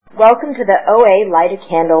Welcome to the OA Light a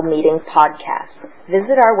Candle Meeting podcast.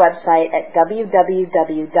 Visit our website at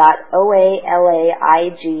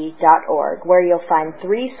www.oalaig.org, where you'll find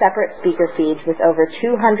 3 separate speaker feeds with over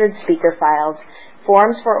 200 speaker files,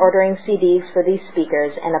 forms for ordering CDs for these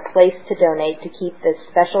speakers, and a place to donate to keep this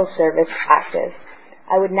special service active.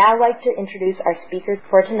 I would now like to introduce our speaker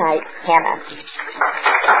for tonight, Hannah.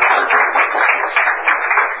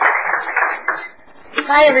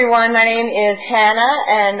 Hi everyone, my name is Hannah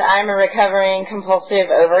and I'm a recovering compulsive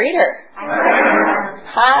overeater.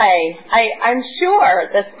 Hi. I'm sure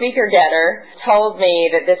the speaker getter told me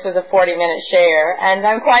that this was a 40-minute share, and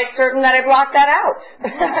I'm quite certain that I blocked that out.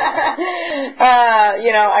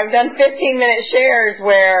 I've done 15-minute shares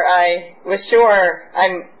where I was sure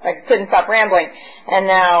I couldn't stop rambling, and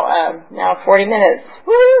now 40 minutes.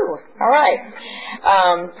 Woo! All right.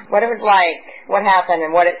 What it was like, what happened,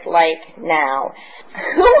 and what it's like now.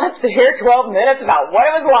 Who wants to hear 12 minutes about what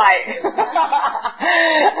it was like?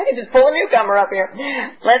 I could just pull a newcomer up here.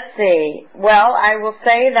 Let's see. Well, I will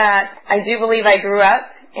say that I do believe I grew up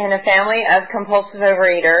in a family of compulsive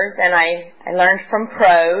overeaters, and I learned from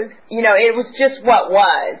pros. It was just what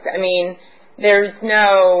was. I mean, there's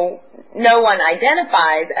no one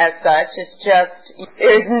identifies as such.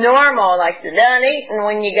 It's normal, like you're done eating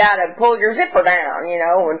when you gotta pull your zipper down,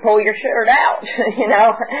 and pull your shirt out,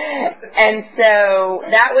 And so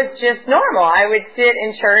that was just normal. I would sit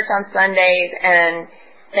in church on Sundays and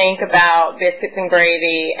think about biscuits and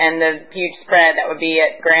gravy and the huge spread that would be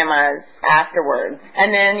at Grandma's afterwards.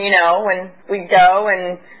 And then, when we'd go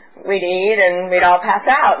and we'd eat and we'd all pass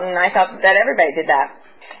out, and I thought that everybody did that.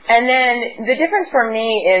 And then the difference for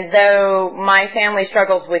me is, though my family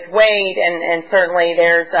struggles with weight, and certainly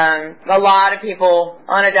there's a lot of people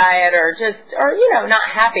on a diet or not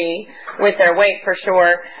happy with their weight for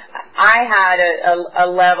sure, I had a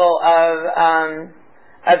level of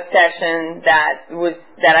obsession that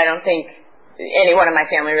I don't think anyone in my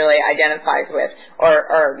family really identifies with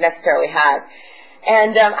or necessarily has.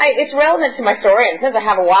 And it's relevant to my story, and since I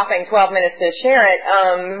have a whopping 12 minutes to share it,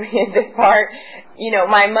 in this part,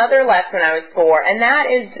 my mother left when I was 4, and that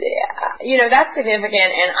is, that's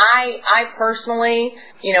significant, and I personally,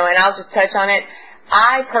 and I'll just touch on it,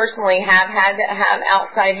 I personally have had to have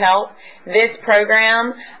outside help. This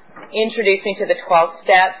program introduced me to the 12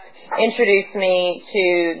 steps, introduced me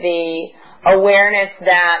to the awareness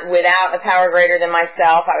that without a power greater than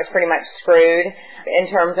myself, I was pretty much screwed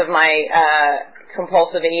in terms of my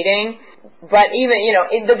compulsive eating. But even,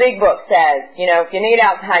 the big book says, if you need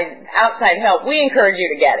outside help, we encourage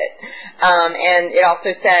you to get it. And it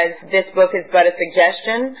also says this book is but a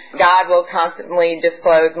suggestion. God will constantly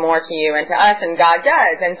disclose more to you and to us, and God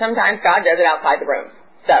does. And sometimes God does it outside the room.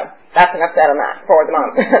 So that's enough said on that for the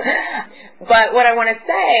moment. But what I want to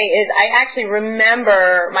say is I actually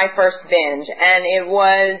remember my first binge, and it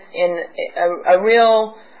was in a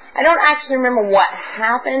real... I don't actually remember what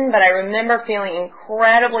happened, but I remember feeling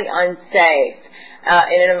incredibly unsafe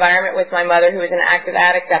in an environment with my mother, who was an active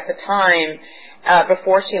addict at the time,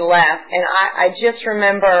 before she left. And I just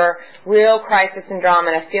remember real crisis and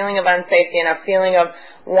drama and a feeling of unsafety and a feeling of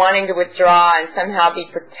wanting to withdraw and somehow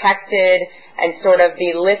be protected and sort of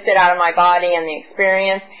be lifted out of my body and the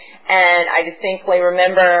experience. And I distinctly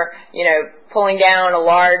remember, pulling down a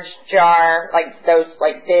large jar, like those,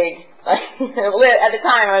 big, at the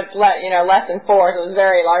time I was, less than 4, so it was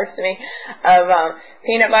very large to me, of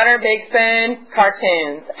peanut butter, Big Spoon,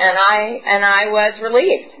 cartoons, and I was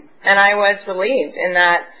relieved, in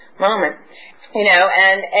that moment,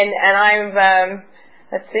 and I've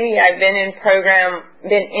I've been in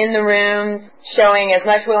the rooms, showing as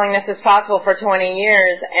much willingness as possible for 20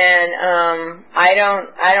 years, and I don't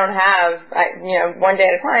have, one day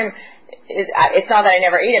at a time. It's not that I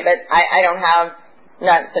never eat it, but I don't have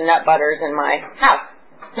nuts and nut butters in my house.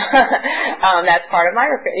 That's part of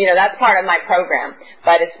that's part of my program,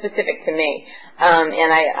 but it's specific to me.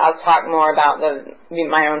 And I'll talk more about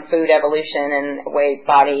my own food evolution and weight,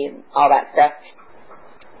 body, all that stuff.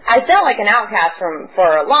 I felt like an outcast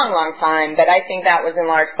for a long, long time, but I think that was in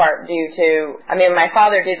large part due to, my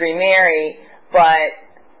father did remarry, but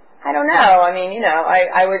I don't know.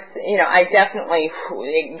 I was, I definitely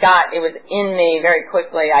it was in me very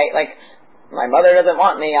quickly. My mother doesn't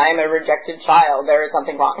want me. I am a rejected child. There is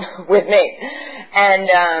something wrong with me. And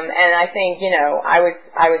I think, I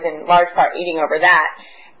was in large part eating over that.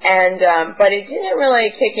 And, but it didn't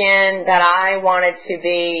really kick in that I wanted to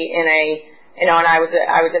be and I was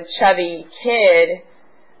a chubby kid.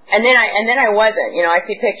 And then I wasn't, I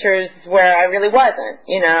see pictures where I really wasn't,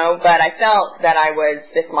 but I felt that I was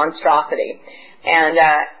this monstrosity. And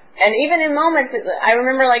And even in moments, I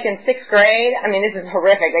remember like in 6th grade, I mean, this is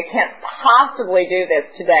horrific. They can't possibly do this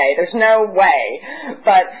today. There's no way.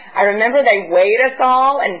 But I remember they weighed us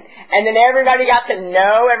all, and then everybody got to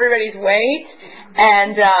know everybody's weight,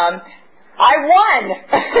 and I won.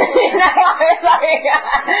 I was like,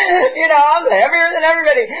 I was heavier than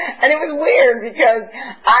everybody. And it was weird because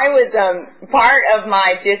I was, part of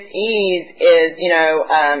my dis-ease is,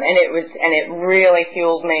 and it really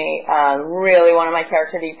fueled me. Really one of my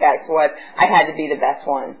character defects was I had to be the best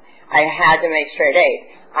one. I had to make straight A's.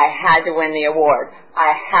 I had to win the award.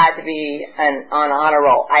 I had to be on honor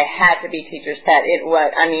roll. I had to be teacher's pet. It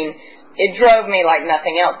drove me like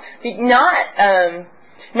nothing else.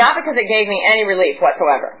 Not because it gave me any relief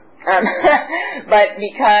whatsoever, but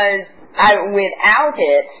because without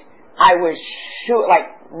it, I was sure, like,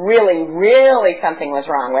 really, really something was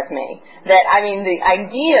wrong with me. The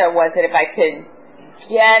idea was that if I could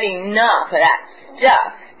get enough of that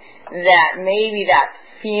stuff, that maybe that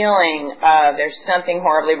feeling of there's something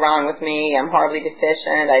horribly wrong with me, I'm horribly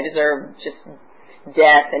deficient, I deserve just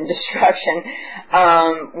death and destruction,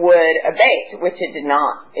 would abate, which it did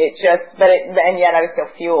not. And yet I was still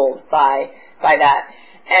fueled by that.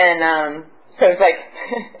 And, so it's like,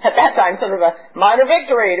 at that time, sort of a minor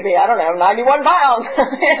victory to be, 91 pounds,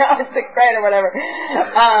 in 6th grade or whatever.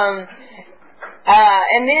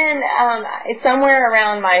 And then, somewhere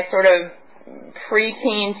around my sort of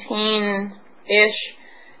preteen, teen-ish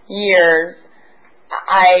years,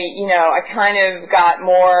 I kind of got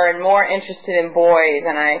more and more interested in boys,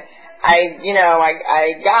 and I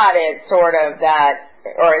got it sort of that,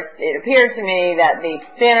 or it appeared to me that the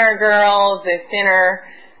thinner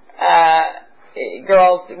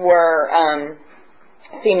girls were,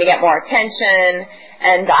 seemed to get more attention,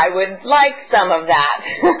 and I would like some of that.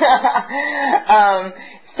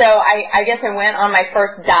 So I guess I went on my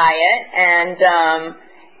first diet, and,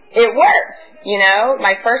 it worked,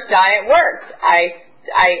 my first diet worked.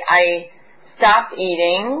 I stopped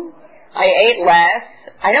eating. I ate less.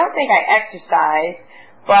 I don't think I exercised,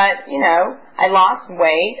 but, I lost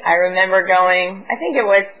weight. I remember going, I think it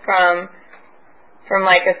was from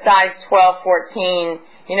like a size 12, 14,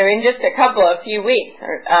 in just a few weeks,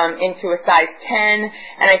 into a size 10.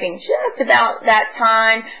 And I think just about that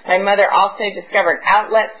time, my mother also discovered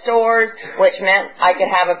outlet stores, which meant I could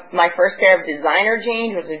have my first pair of designer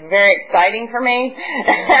jeans, which was very exciting for me.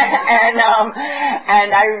 And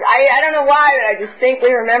I don't know why, but I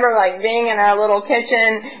distinctly remember like being in our little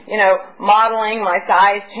kitchen, modeling my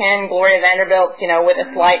size 10 Gloria Vanderbilt, with a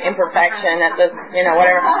slight imperfection at the,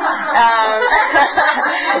 whatever.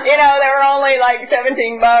 They were only like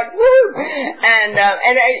 17 bucks. Woo! And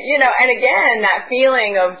again, that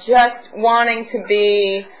feeling of just wanting to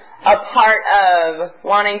be a part of,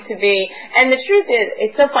 and the truth is,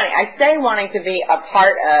 it's so funny, I say wanting to be a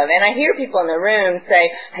part of, and I hear people in the room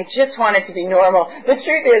say, I just wanted to be normal. The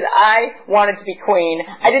truth is, I wanted to be queen.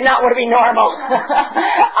 I did not want to be normal.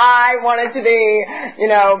 I wanted to be,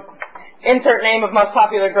 insert name of most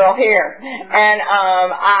popular girl here. And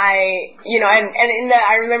I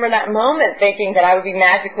remember that moment thinking that I would be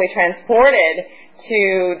magically transported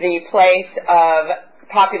to the place of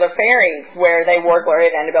popular fairies where they wore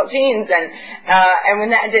Gloria Vanderbilt jeans, and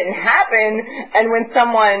when that didn't happen, and when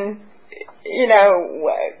someone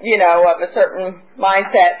of a certain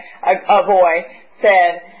mindset, a boy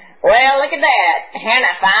said, well, look at that.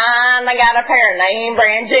 Hannah finally got a pair of name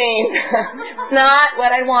brand jeans. It's not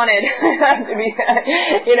what I wanted to be,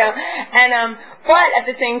 but at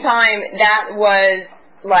the same time, that was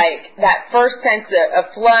like that first sense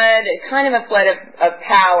of flood, kind of a flood of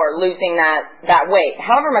power, losing that weight,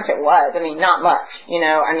 however much it was. Not much,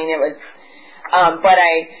 it was,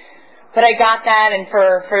 but I got that, and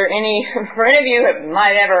for any of you who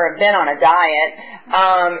might ever have been on a diet,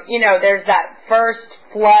 there's that first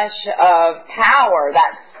flush of power,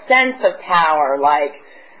 that sense of power, like,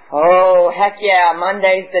 oh, heck yeah,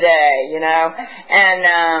 Monday's the day,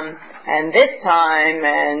 and this time,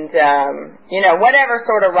 and, whatever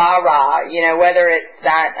sort of rah-rah, whether it's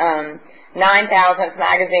that 9,000th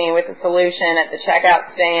magazine with a solution at the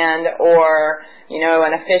checkout stand, or,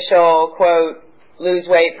 an official, quote, lose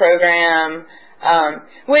weight program,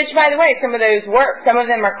 which, by the way, some of those work. Some of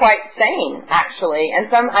them are quite sane, actually,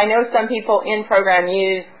 and I know some people in program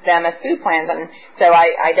use them as food plans, and so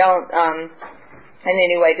I don't in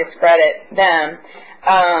any way discredit them.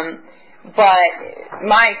 But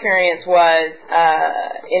my experience was,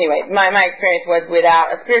 my experience was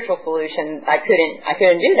without a spiritual solution, I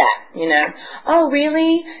couldn't do that, Oh,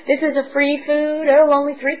 really? This is a free food? Oh,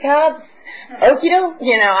 only 3 cups? okie doke,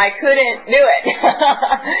 I couldn't do it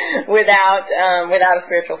without a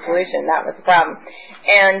spiritual solution. That was the problem.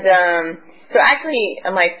 And so actually,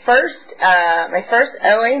 my first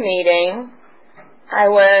OA meeting,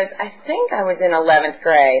 I think I was in 11th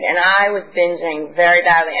grade, and I was binging very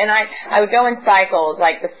badly. And I would go in cycles.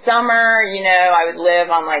 Like the summer, I would live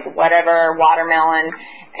on like whatever, watermelon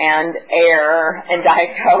and air and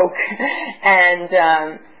Diet Coke, and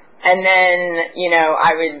then,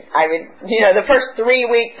 I would, the first 3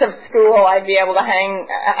 weeks of school, I'd be able to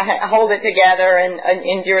hold it together and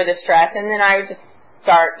endure the stress, and then I would just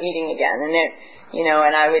start eating again, and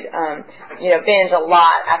and I would, binge a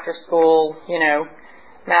lot after school,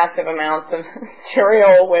 massive amounts of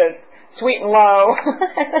cereal with sweet and low,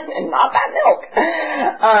 and not bad milk,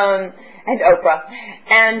 and Oprah,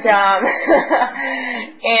 and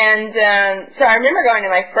so I remember going to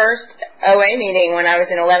my first OA meeting when I was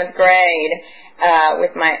in 11th grade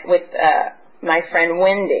with my friend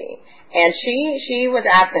Wendy, and she was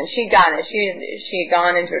absent. She'd gotten it. She'd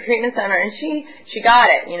gone into a treatment center, and she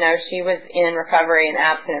got it. She was in recovery and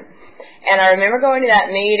absent. And I remember going to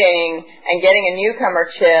that meeting and getting a newcomer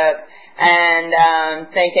chip and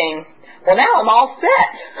thinking, well, now I'm all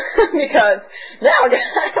set because now I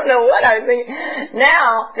don't know what I was thinking.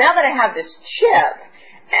 Now that I have this chip,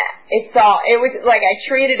 it was like I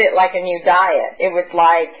treated it like a new diet. It was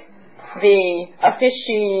like the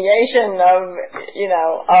officiation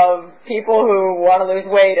of people who want to lose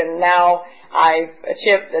weight, and now I've a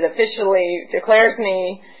chip that officially declares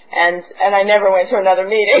me. And I never went to another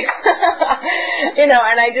meeting, and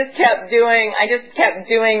I just kept doing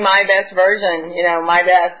my best version,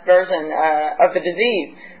 of the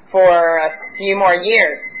disease for a few more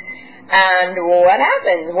years. And what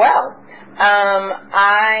happened? Well,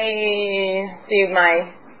 I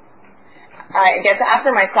guess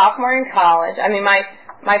after my sophomore in college,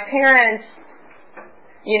 my parents,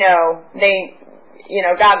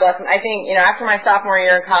 God bless them. I think, after my sophomore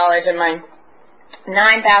year in college and my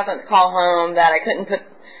 9,000th call home that I couldn't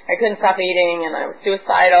stop eating, and I was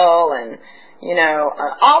suicidal, and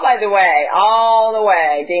all the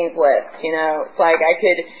way Dean's List. It's like I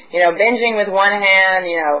could, binging with one hand,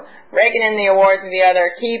 raking in the awards with the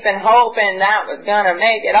other, keeping hoping that was gonna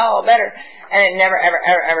make it all better, and it never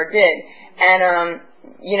ever did. And and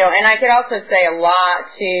I could also say a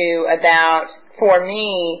lot too about, for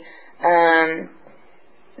me,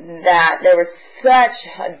 that there was such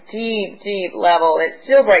a deep level, it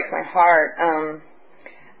still breaks my heart,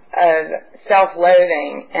 of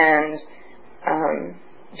self-loathing and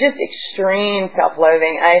just extreme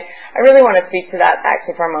self-loathing. I really want to speak to that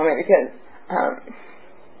actually for a moment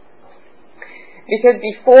because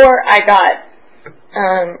before I got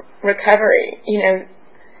recovery,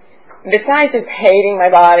 besides just hating my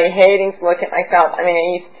body, hating to look at myself, I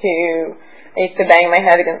used to bang my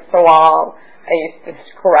head against the wall. I used to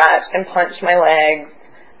scratch and punch my legs.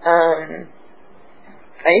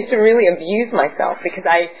 I used to really abuse myself because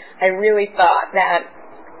I really thought that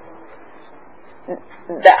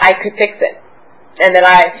I could fix it, and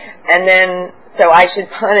so I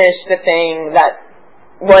should punish the thing that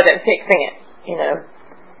wasn't fixing it, and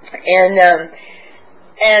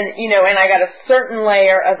I got a certain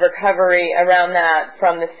layer of recovery around that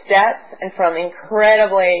from the steps and from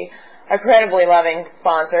incredibly loving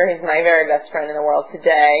sponsor. He's my very best friend in the world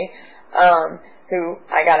today, who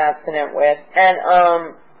I got abstinent with, and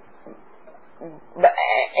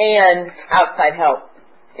outside help,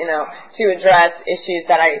 to address issues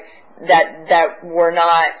that were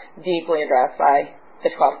not deeply addressed by the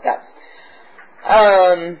 12 steps.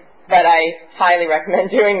 But I highly recommend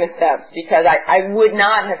doing the steps because I would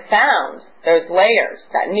not have found those layers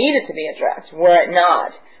that needed to be addressed were it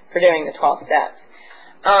not for doing the 12 steps.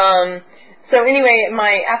 So anyway,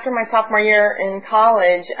 after my sophomore year in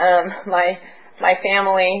college, my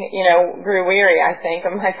family, grew weary, I think,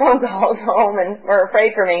 of my phone calls home and were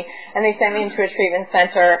afraid for me, and they sent me into a treatment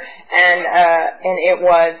center, and it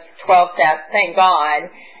was 12 steps, thank God.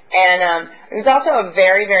 And it was also a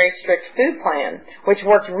very, very strict food plan, which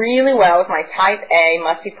worked really well with my type A,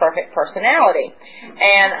 must-be-perfect personality.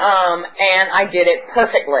 And I did it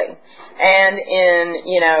perfectly. And in,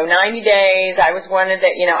 90 days, I was one of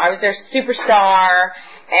the, I was their superstar,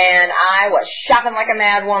 and I was shopping like a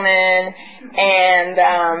mad woman, and,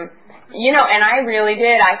 and I really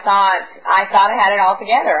did. I thought I had it all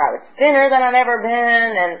together. I was thinner than I've ever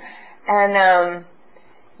been,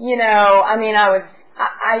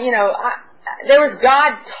 there was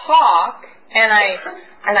God talk, and I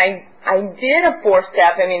did a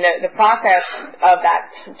 4-step. The process of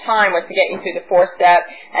that time was to get you through the 4-step,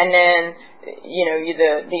 and then,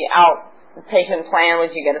 the patient plan was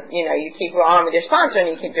you keep on with your sponsor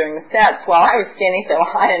and you keep doing the steps. Well, I was skinny, so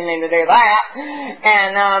I didn't need to do that.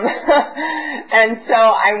 And, and so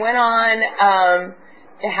I went on,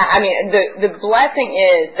 the blessing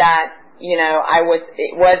is that,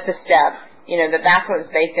 it was the steps, that's what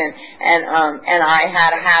was baked in. And I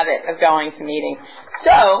had a habit of going to meetings.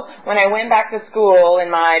 So, when I went back to school in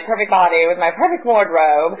my perfect body with my perfect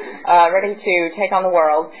wardrobe, ready to take on the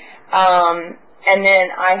world, and then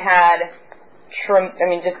I had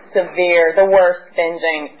just severe, the worst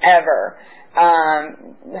binging ever.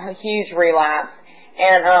 A huge relapse.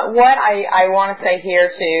 And what I want to say here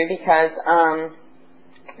too, because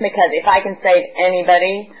if I can save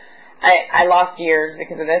anybody, I lost years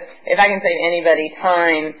because of this. If I can save anybody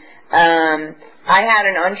time, I had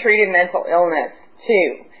an untreated mental illness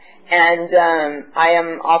too, and I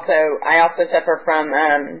also suffer from.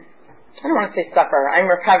 I don't want to say suffer. I'm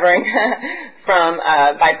recovering from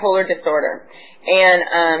bipolar disorder. And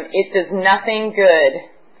it does nothing good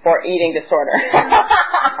for eating disorder.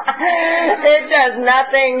 It does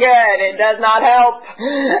nothing good. It does not help.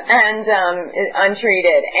 And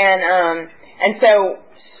untreated. And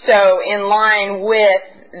so in line with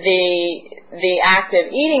the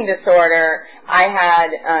active eating disorder, I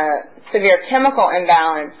had severe chemical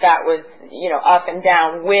imbalance that was, up and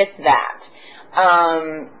down with that.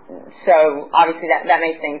 So obviously that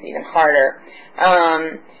makes things even harder.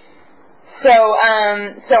 So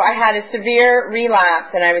I had a severe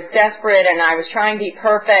relapse, and I was desperate, and I was trying to be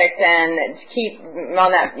perfect and to keep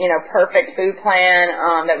on that, perfect food plan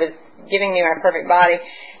that was giving me my perfect body.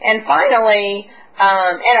 And finally,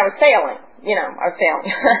 and I was failing.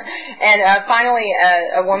 And finally,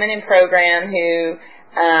 a woman in program who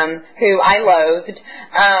I loathed,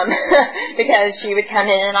 because she would come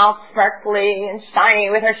in all sparkly and shiny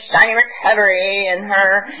with her shiny recovery and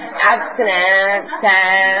her abstinence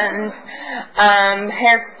and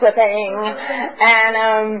hair flipping, and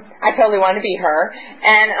I totally wanted to be her,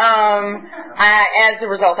 and as a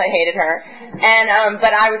result I hated her, and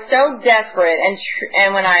but I was so desperate,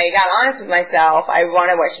 and when I got honest with myself, I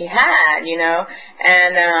wanted what she had,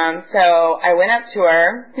 and so I went up to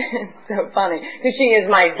her. It's so funny, because she is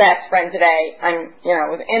my best friend today. I'm,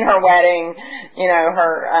 was in her wedding,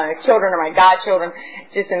 her children are my godchildren,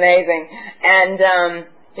 just amazing. And,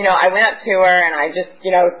 I went up to her and I just,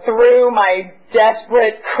 threw my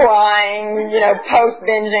desperate, crying,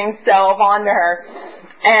 post-binging self onto her.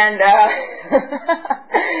 And,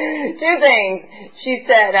 two things. She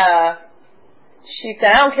said, I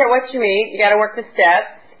don't care what you eat, you gotta work the steps.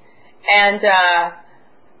 And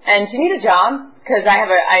do you need a job? Because I have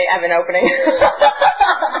an opening.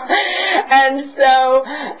 And so,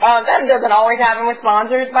 that doesn't always happen with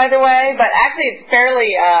sponsors, by the way, but actually it's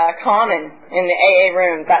fairly, common in the AA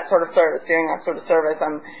rooms, that sort of service, doing that sort of service.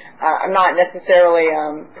 I'm not necessarily,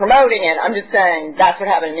 promoting it, I'm just saying that's what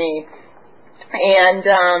happened to me. And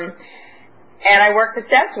I worked the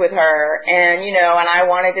steps with her, and, and I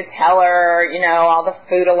wanted to tell her, all the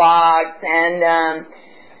foodalogues, and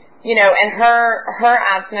and her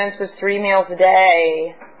abstinence was 3 meals a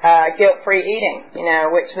day, guilt-free eating,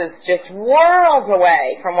 which was just worlds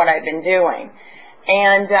away from what I'd been doing.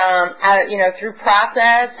 And, through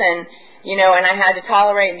process and, and I had to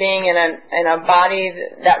tolerate being in a body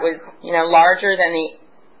that was, larger than the,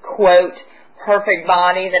 quote, perfect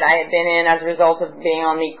body that I had been in as a result of being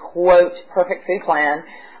on the, quote, perfect food plan.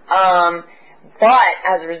 But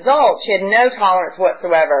as a result, she had no tolerance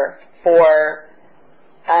whatsoever for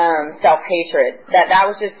self-hatred. That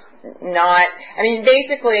was just not,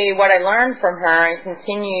 basically what I learned from her and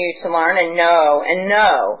continue to learn and know,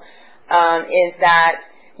 is that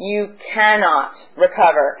you cannot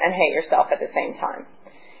recover and hate yourself at the same time.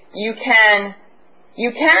 You can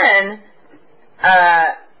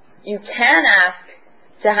ask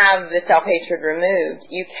to have the self-hatred removed.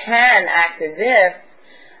 You can act as if,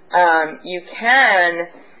 you can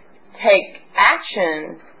take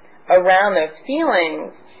action around those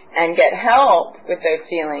feelings and get help with those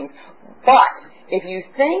feelings. But if you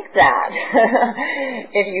think that,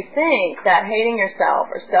 hating yourself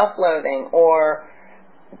or self-loathing or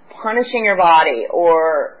punishing your body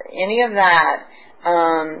or any of that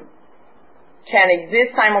can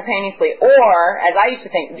exist simultaneously, or, as I used to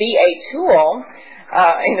think, be a tool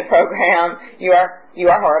in the program, you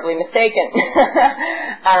are horribly mistaken.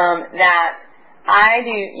 That I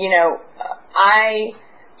do,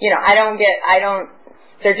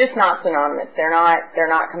 they're just not synonymous. They're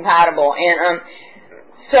not compatible. And,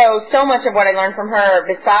 so much of what I learned from her,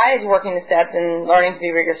 besides working the steps and learning to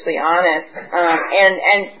be rigorously honest,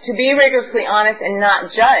 and to be rigorously honest and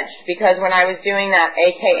not judged, because when I was doing that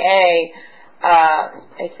AKA,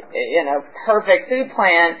 perfect food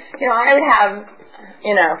plan, I would have,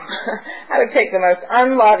 I would take the most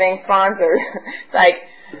unloving sponsors. It's like,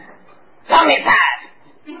 call me Pat.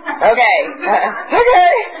 Okay,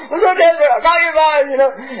 let's go down there. I'll call you 5,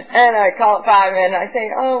 And I call it 5, and I say,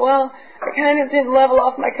 oh, well, I kind of didn't level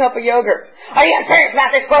off my cup of yogurt. Are you serious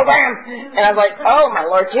about this program? And I was like, oh, my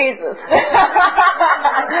Lord Jesus.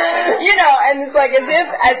 And it's like as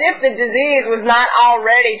if the disease was not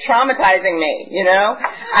already traumatizing me,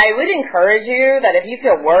 I would encourage you that if you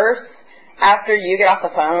feel worse after you get off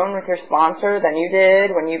the phone with your sponsor than you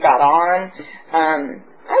did when you got on,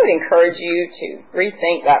 I would encourage you to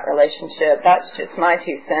rethink that relationship. That's just my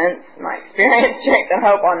 2 cents, my experience, strength, and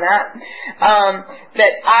hope on that.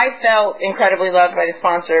 That I felt incredibly loved by the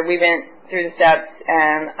sponsor. We went through the steps,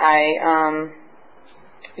 and I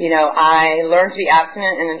learned to be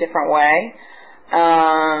abstinent in a different way.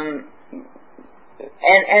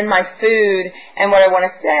 And my food, and what I want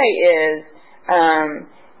to say is,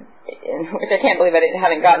 which I can't believe I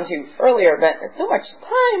haven't gotten to earlier, but so much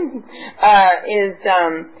time,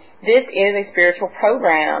 this is a spiritual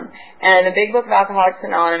program. And the Big Book of Alcoholics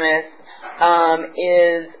Anonymous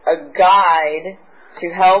is a guide to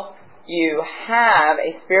help you have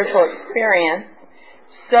a spiritual experience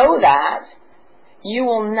so that you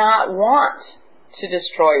will not want to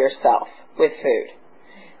destroy yourself with food.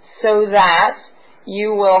 So that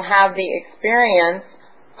you will have the experience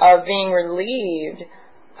of being relieved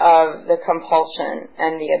of the compulsion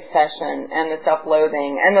and the obsession and the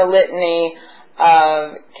self-loathing and the litany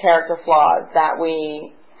of character flaws that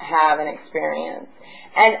we have and experience.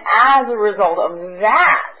 And as a result of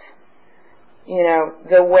that,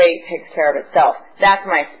 the weight takes care of itself. That's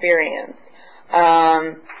my experience.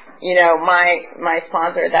 My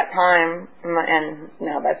sponsor at that time, and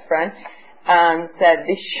now best friend, said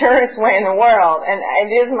the surest way in the world, and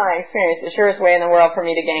it is my experience, the surest way in the world for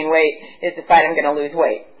me to gain weight is to decide I'm going to lose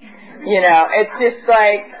weight. It's just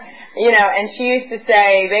like, and she used to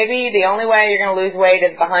say, baby, the only way you're going to lose weight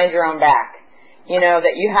is behind your own back.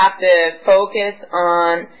 That you have to focus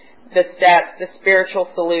on the steps, the spiritual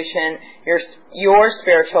solution, your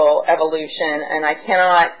spiritual evolution, and I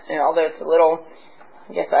cannot, although it's a little,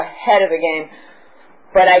 I guess, ahead of the game,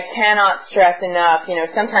 but I cannot stress enough,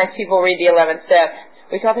 sometimes people read the 11th step.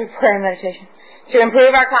 We call it prayer and meditation. To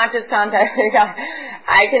improve our conscious contact with God.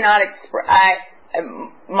 I cannot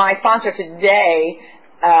my sponsor today,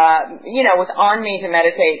 was on me to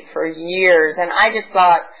meditate for years, and I just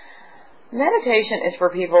thought, meditation is for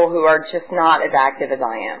people who are just not as active as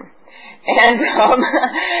I am. And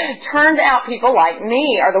turned out people like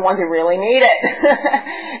me are the ones who really need it.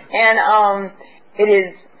 And it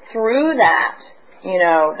is through that,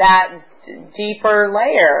 that deeper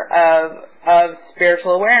layer of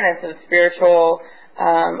spiritual awareness, of spiritual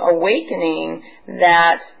awakening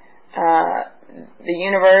that the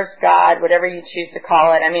universe, God, whatever you choose to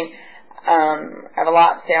call it, I have a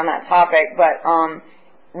lot to say on that topic, but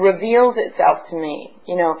reveals itself to me.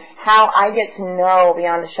 How I get to know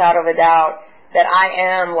beyond a shadow of a doubt that I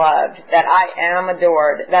am loved, that I am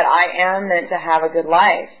adored, that I am meant to have a good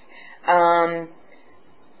life. And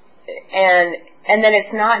then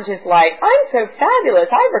it's not just like, I'm so fabulous,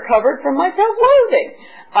 I've recovered from my self-loathing.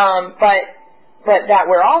 But that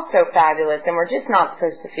we're all so fabulous and we're just not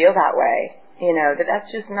supposed to feel that way.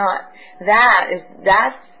 That's just not,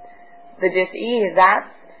 that's the dis-ease, that's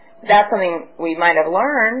something we might have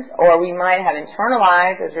learned or we might have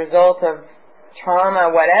internalized as a result of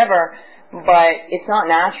trauma, whatever, but it's not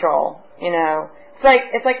natural,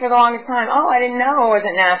 It's like for the longest time, I didn't know it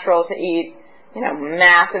wasn't natural to eat,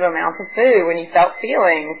 massive amounts of food when you felt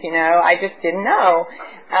feelings, I just didn't know,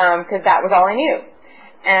 because that was all I knew.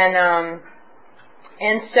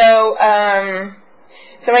 And so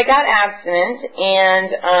I got abstinent,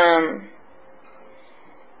 and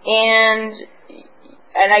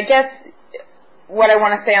I guess what I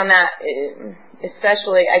want to say on that,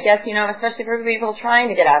 especially, especially for people trying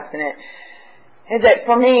to get abstinent, is that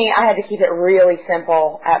for me, I had to keep it really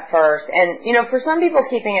simple at first. And, for some people,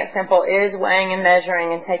 keeping it simple is weighing and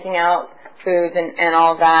measuring and taking out foods and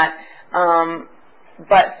all that.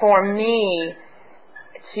 But for me,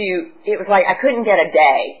 it was like I couldn't get a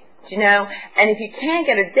day, And if you can't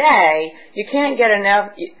get a day, you can't get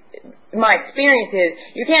enough. My experience is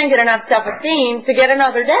you can't get enough self-esteem to get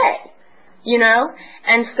another day,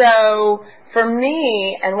 And so for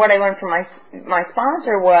me, and what I learned from my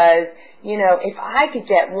sponsor was, if I could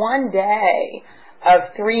get one day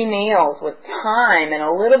of 3 meals with time and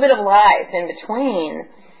a little bit of life in between,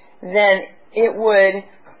 then it would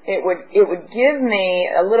give me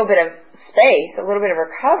a little bit of space, a little bit of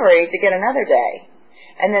recovery to get another day,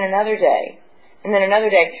 and then another day, and then another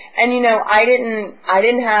day. And I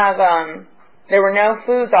didn't have, there were no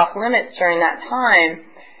foods off limits during that time.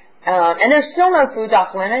 And there's still no foods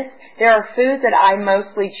off limits. There are foods that I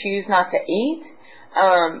mostly choose not to eat,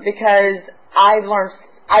 because I've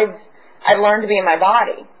learned to be in my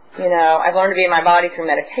body. I've learned to be in my body through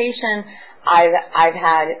meditation. I've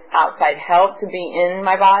had outside help to be in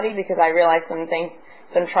my body because I realized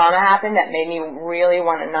some trauma happened that made me really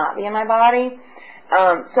want to not be in my body.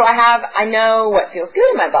 So I know what feels good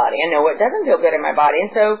in my body. I know what doesn't feel good in my body.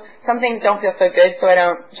 And so some things don't feel so good, so I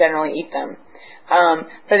don't generally eat them.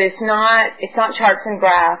 But it's not charts and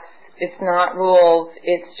graphs. It's not rules.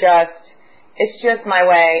 It's just my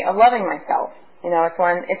way of loving myself.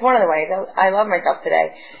 It's one of the ways I love myself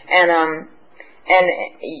today. And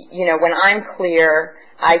when I'm clear,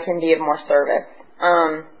 I can be of more service.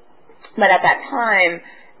 But at that time,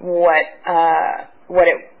 what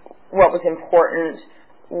was important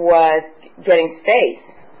was getting space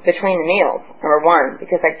between the meals, number one,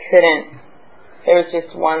 because I couldn't. It was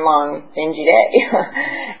just one long dingy day.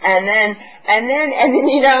 and then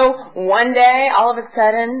one day all of a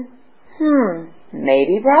sudden,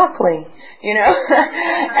 maybe broccoli,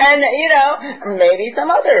 and maybe some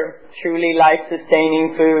other truly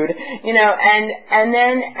life-sustaining food, and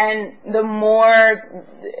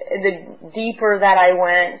the deeper that I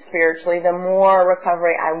went spiritually, the more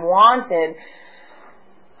recovery I wanted,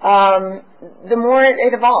 the more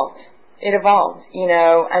it evolved. It evolved,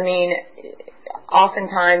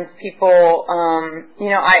 oftentimes people,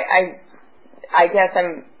 I guess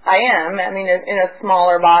I am in a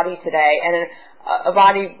smaller body today, and in a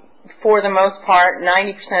body, for the most part,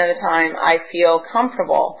 90% of the time, I feel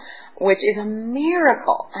comfortable, which is a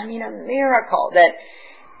miracle. A miracle that,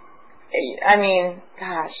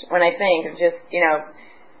 gosh, when I think of just,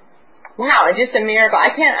 wow, it's just a miracle.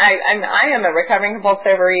 I am a recovering compulsive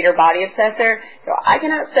overeater, body obsessor, so I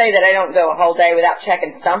cannot say that I don't go a whole day without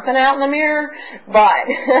checking something out in the mirror, but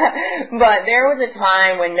there was a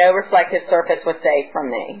time when no reflective surface was safe from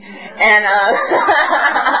me. And,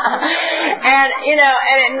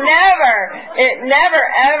 it never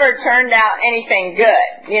ever turned out anything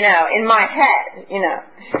good, in my head,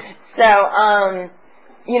 So,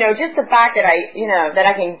 just the fact that that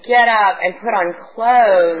I can get up and put on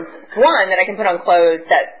clothes, that I can put on clothes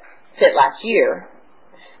that fit last year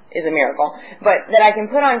is a miracle, but that I can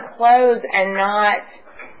put on clothes and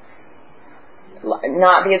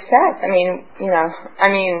not be obsessed.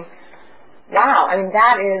 Wow,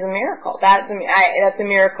 that is a miracle. That's a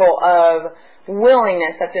miracle of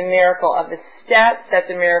willingness. That's a miracle of the steps. That's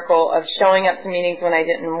a miracle of showing up to meetings when I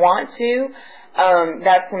didn't want to.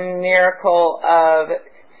 That's a miracle of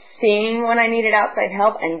seeing when I needed outside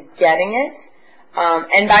help and getting it.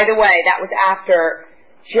 And by the way, that was after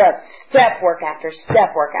just step work after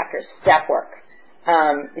step work after step work.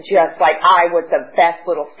 Just like I was the best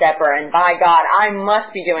little stepper, and by God, I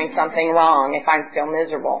must be doing something wrong if I'm still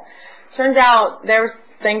miserable. Turns out there were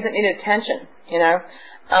things that needed attention,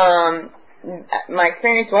 My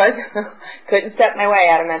experience was couldn't step my way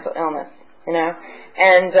out of mental illness,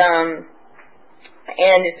 and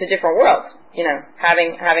it's a different world,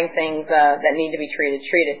 having things that need to be treated.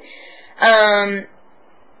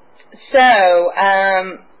 So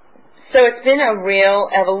it's been a real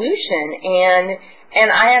evolution,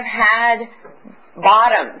 and I have had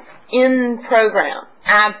bottoms in program,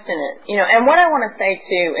 abstinent, and what I want to say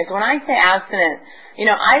too is when I say abstinent,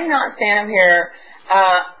 I do not stand up here.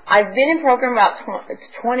 I've been in program about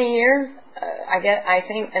 20 years. I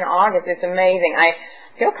think in August. It's amazing. I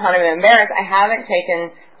feel kind of embarrassed. I haven't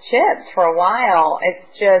taken chips for a while.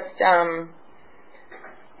 It's just,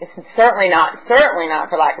 it's certainly not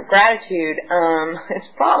for lack of gratitude. It's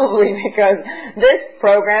probably because this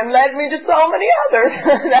program led me to so many others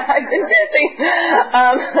that I've been busy,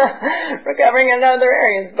 recovering in other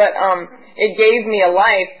areas. But, it gave me a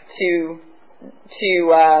life to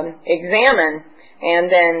examine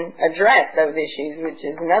and then address those issues, which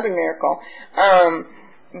is another miracle.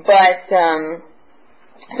 But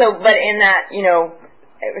in that,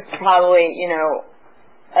 it was probably,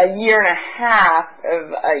 a year and a half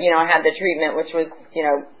of, I had the treatment, which was,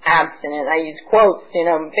 abstinent. I used quotes,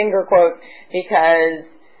 finger quotes, because,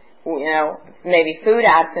 maybe food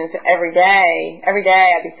abstinence every day I'd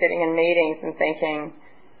be sitting in meetings and thinking,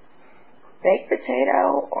 baked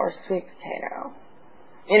potato or sweet potato?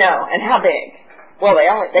 And how big? Well,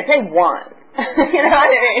 they say one. You know what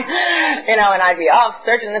I mean? And I'd be off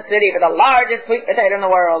searching the city for the largest sweet potato in the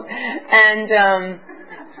world. And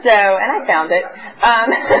I found it.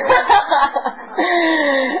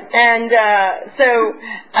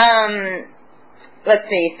 Let's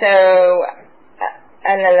see. So,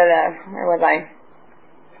 where was I?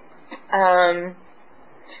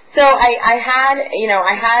 So I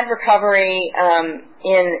had recovery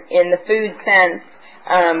in the food sense,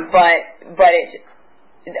 but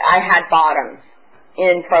I had bottoms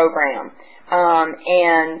in program,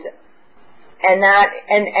 and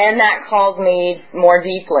that called me more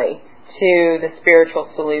deeply to the spiritual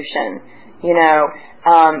solution,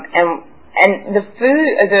 and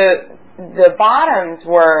the bottoms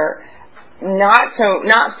were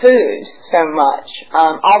not food so much.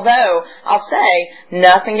 Although I'll say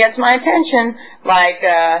nothing gets my attention like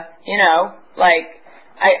I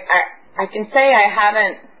can say I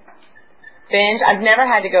haven't binged. I've never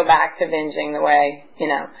had to go back to binging the way,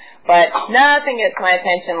 but nothing gets my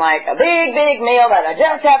attention like a big meal that I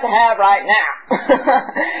just have to have right now.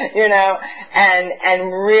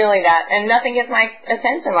 And really and nothing gets my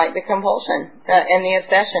attention like the compulsion and the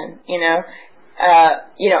obsession,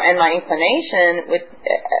 and my inclination with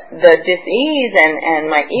the dis-ease and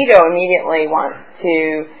my ego immediately wants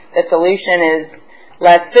the solution is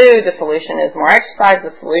less food, the solution is more exercise,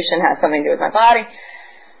 the solution has something to do with my body.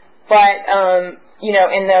 But,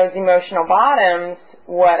 in those emotional bottoms,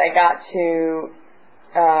 what I got to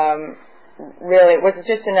really was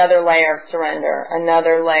just another layer of surrender,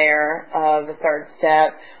 another layer of the third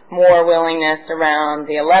step, more willingness around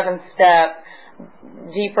the 11th step,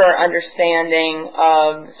 deeper understanding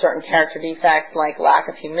of certain character defects like lack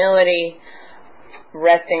of humility,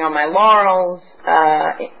 resting on my laurels,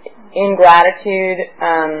 ingratitude,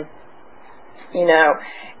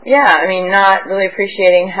 not really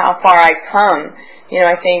appreciating how far I've come.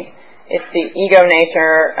 I think it's the ego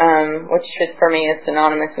nature, which for me is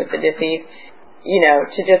synonymous with the disease,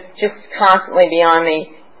 to just constantly be on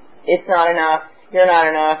me. It's not enough. You're not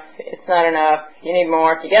enough. It's not enough. You need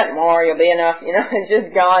more. If you get more, you'll be enough. It's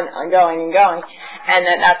just going. And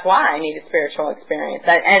that's why I need a spiritual experience.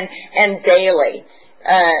 And daily.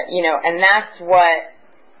 And that's what,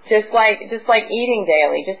 just like eating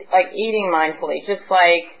daily, just like eating mindfully, just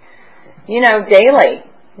like, daily.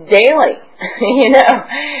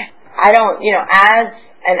 I don't, as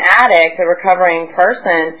an addict, a recovering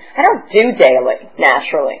person, I don't do daily,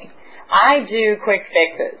 naturally. I do quick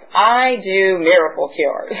fixes. I do miracle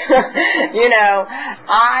cures.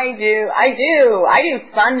 I do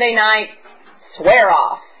Sunday night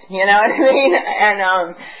swear-offs. You know what I mean?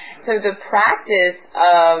 And so the practice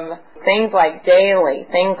of things like daily,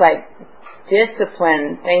 things like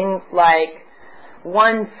discipline, things like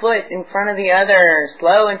one foot in front of the other,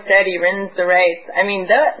 slow and steady wins the race. I mean,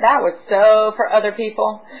 that was so for other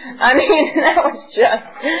people. I mean, that was just,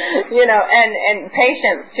 and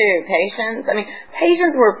patience too. Patience. I mean,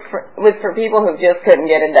 patience was for people who just couldn't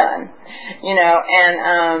get it done.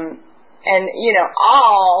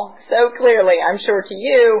 All so clearly, I'm sure to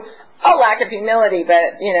you, a lack of humility,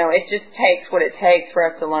 but, it just takes what it takes for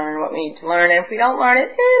us to learn what we need to learn. And if we don't learn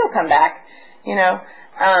it, it'll come back.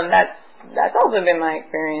 That's also been my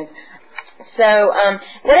experience. So,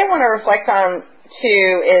 what I want to reflect on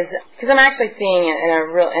too is, because I'm actually seeing it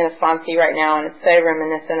in a sponsee right now, and it's so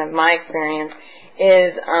reminiscent of my experience,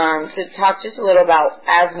 is to talk just a little about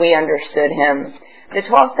as we understood him. The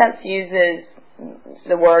 12 Steps uses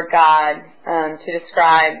the word God to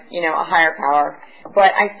describe, a higher power.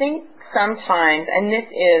 But I think sometimes, and this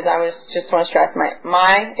is, just want to stress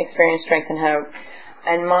my experience, strength, and hope,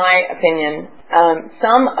 and my opinion,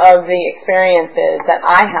 some of the experiences that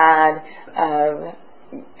I had of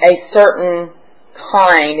a certain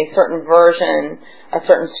kind, a certain version, a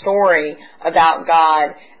certain story about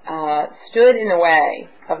God stood in the way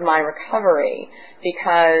of my recovery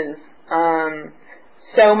because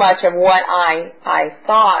so much of what I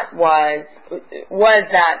thought was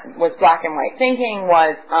black and white thinking,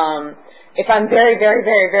 was if I'm very, very,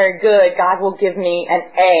 very, very good, God will give me an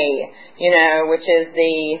A, which is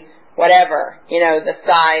the whatever, the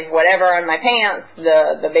size, whatever on my pants,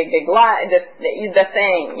 the big lie, the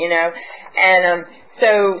thing, and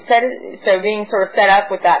so being sort of set up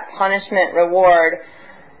with that punishment reward,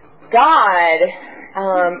 God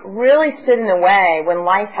really stood in the way when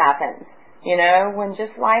life happens, when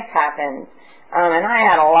just life happens, and I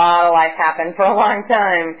had a lot of life happen for a long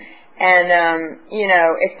time, and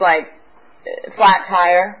it's like flat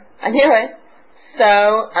tire. I knew it.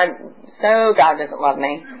 So God doesn't love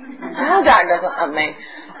me. Oh, God doesn't love me.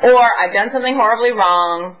 Or I've done something horribly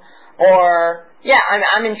wrong. Or,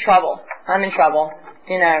 I'm in trouble. I'm in trouble,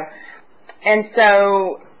 And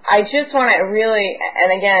so I just want to really,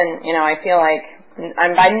 and again, I feel like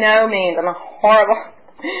I'm by no means, I'm a horrible,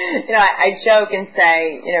 I joke and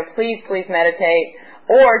say, please meditate.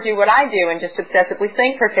 or do what I do and just obsessively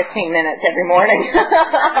think for 15 minutes every morning.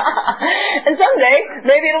 And someday,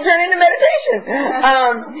 maybe it'll turn into meditation.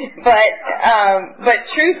 But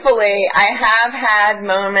truthfully, I have had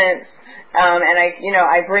moments, and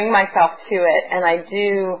I bring myself to it, and I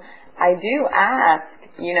do ask,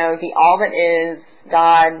 the all that is,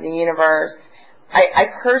 God, the universe. I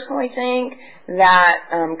personally think that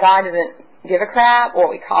God doesn't give a crap what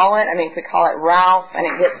we call it. I mean, if we call it Ralph and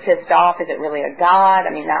it gets pissed off, is it really a God?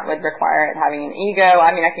 I mean, that would require it having an ego. I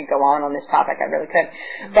mean, I could go on this topic. I really could.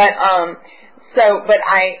 But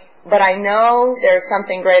I know there's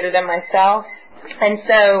something greater than myself. And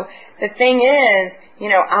so the thing is,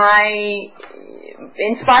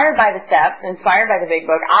 inspired by the steps, inspired by the big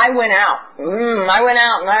book, I went out and I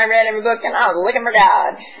read every book and I was looking for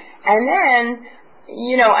God. And then,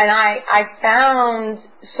 and I found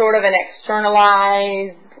sort of an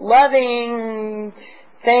externalized, loving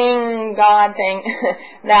thing, God thing,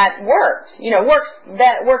 that worked,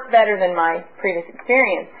 worked better than my previous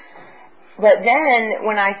experience. But then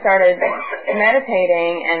when I started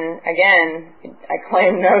meditating, and again, I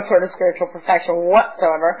claim no sort of spiritual perfection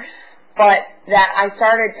whatsoever, but that I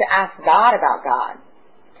started to ask God about God.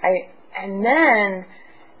 And then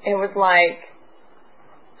it was like,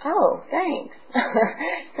 oh, thanks.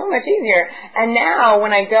 So much easier. And now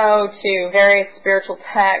when I go to various spiritual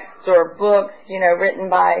texts or books, written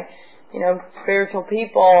by, spiritual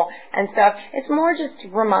people and stuff, it's more just a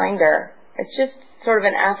reminder. It's just sort of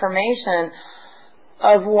an affirmation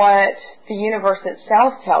of what the universe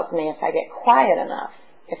itself tells me if I get quiet enough,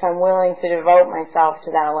 if I'm willing to devote myself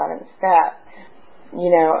to that 11th step,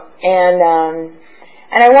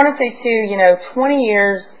 and I want to say too, 20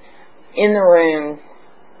 years in the rooms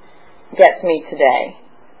gets me today.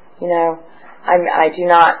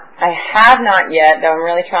 I have not yet, though I'm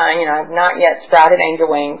really trying, I've not yet sprouted angel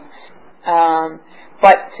wings.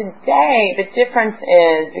 But today, the difference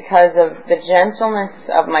is because of the gentleness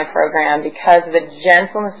of my program, because of the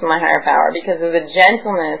gentleness of my higher power, because of the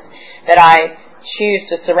gentleness that I choose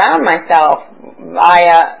to surround myself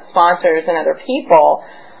via sponsors and other people,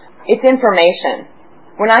 it's information.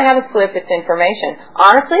 When I have a slip, it's information.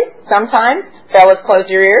 Honestly, sometimes, fellas, close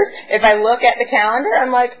your ears. If I look at the calendar, I'm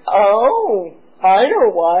like, oh, I know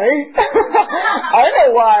why. I know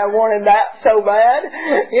why I wanted that so bad.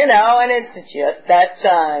 And it's just that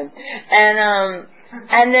time. And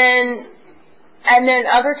then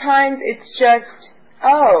other times it's just,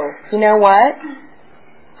 oh, you know what?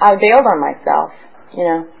 I bailed on myself.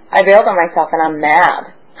 I bailed on myself and I'm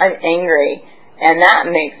mad. I'm angry. And that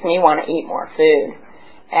makes me want to eat more food.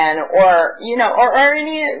 Or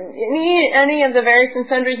any of the various and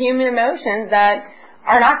sundry human emotions that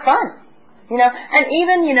are not fun. And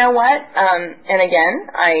even, and again,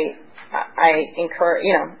 I encourage,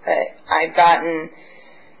 I've gotten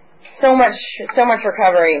so much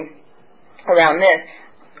recovery around this.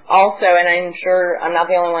 Also, and I'm sure I'm not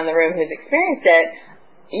the only one in the room who's experienced it,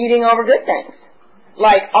 eating over good things.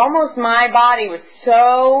 Like, almost my body was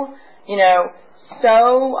so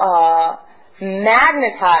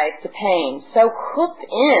magnetized to pain, so hooked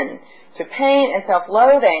in to pain and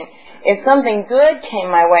self-loathing. If something good came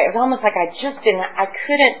my way, it was almost like I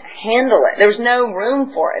couldn't handle it. There was no room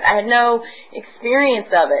for it. I had no experience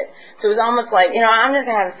of it. So it was almost like, I'm just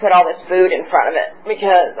going to have to put all this food in front of it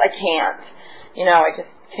because I can't. I just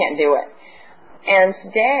can't do it. And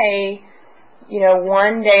today,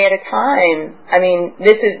 one day at a time, I mean,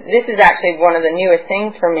 this is actually one of the newest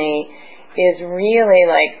things for me, is really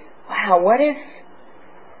like, wow, what if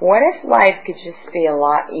life could just be a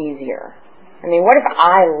lot easier? I mean, what if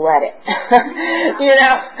I let it?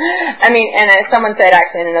 I mean, and as someone said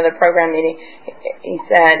actually in another program meeting, he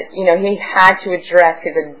said, he had to address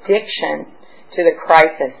his addiction to the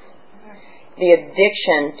crisis, the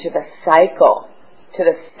addiction to the cycle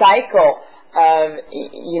of,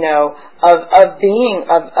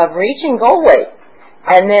 of reaching goal weight,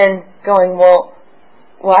 and then going, well,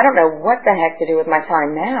 I don't know what the heck to do with my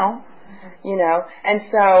time now, and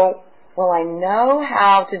so, well, I know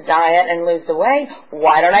how to diet and lose the weight.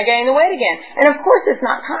 Why don't I gain the weight again? And of course it's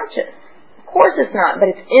not conscious. Of course it's not, but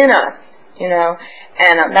it's in us,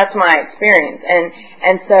 and that's my experience.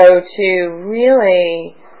 And so to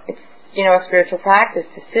really, it's, a spiritual practice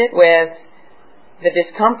to sit with the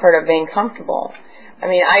discomfort of being comfortable. I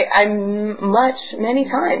mean, many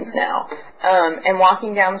times now, am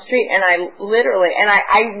walking down the street, and I literally, and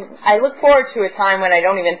I look forward to a time when I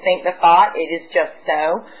don't even think the thought, it is just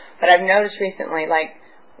so. But I've noticed recently, like,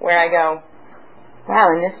 where I go,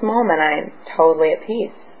 wow, in this moment I am totally at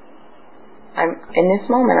peace. In this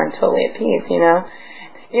moment I'm totally at peace,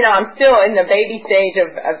 I'm still in the baby stage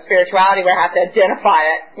of spirituality where I have to identify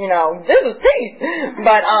it. This is peace.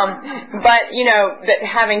 But that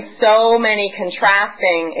having so many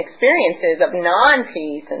contrasting experiences of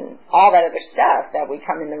non-peace and all that other stuff that we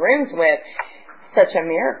come in the rooms with, such a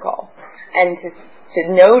miracle. And to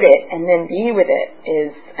note it and then be with it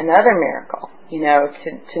is another miracle.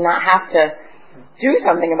 To not have to do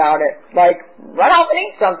something about it, like run out and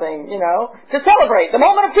eat something, to celebrate the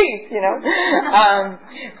moment of peace,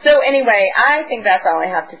 So anyway, I think that's all I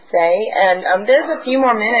have to say. And there's a few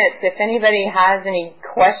more minutes. If anybody has any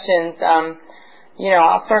questions,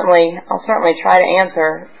 I'll certainly try to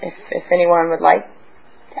answer if anyone would like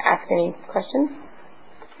to ask any questions.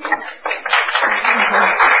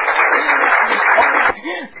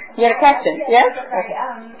 You had a question? Yes? Okay.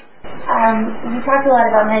 You talked a lot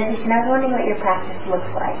about meditation. I was wondering what your practice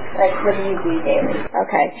looks like. Like, what do you do daily?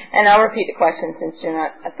 Okay. And I'll repeat the question since you're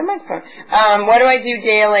not at the microphone. What do I do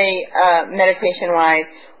daily, meditation-wise?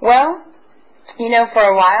 Well, for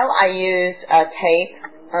a while I used tape.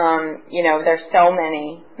 There's so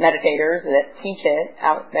many meditators that teach it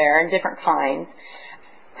out there and different kinds.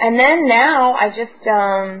 And then now I just,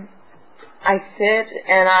 I sit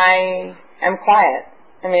and I am quiet.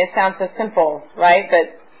 I mean, it sounds so simple, right?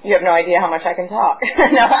 But you have no idea how much I can talk.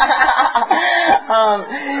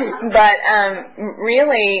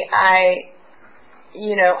 Really, I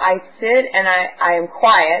sit and I am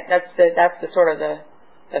quiet. That's the sort of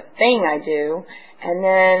the thing I do. And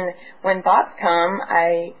then when thoughts come,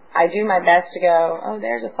 I do my best to go, oh,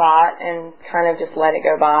 there's a thought, and kind of just let it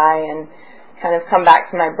go by and kind of come back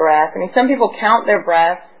to my breath. I mean, some people count their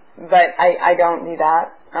breath, but I don't do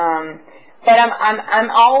that. But I'm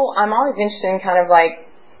always interested in kind of like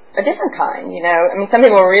a different kind, I mean, some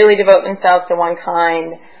people really devote themselves to one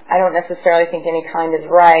kind. I don't necessarily think any kind is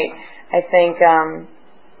right. I think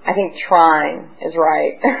trying is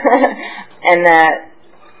right. And that,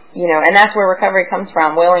 and that's where recovery comes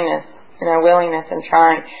from, willingness and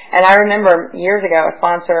trying. And I remember years ago a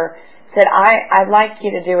sponsor said, I'd like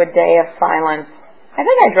you to do a day of silence. I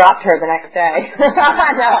think I dropped her the next day. No.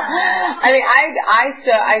 I mean,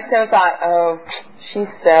 I so thought, oh, she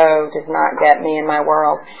so does not get me in my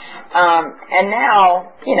world. And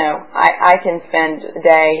now, I can spend a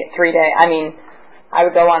day, 3 days. I mean, I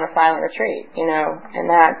would go on a silent retreat, and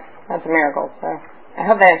that's a miracle. So I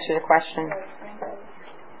hope that answers the question.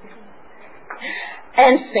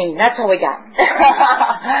 And scene. That's all we got.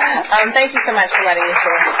 Thank you so much for letting me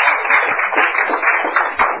share.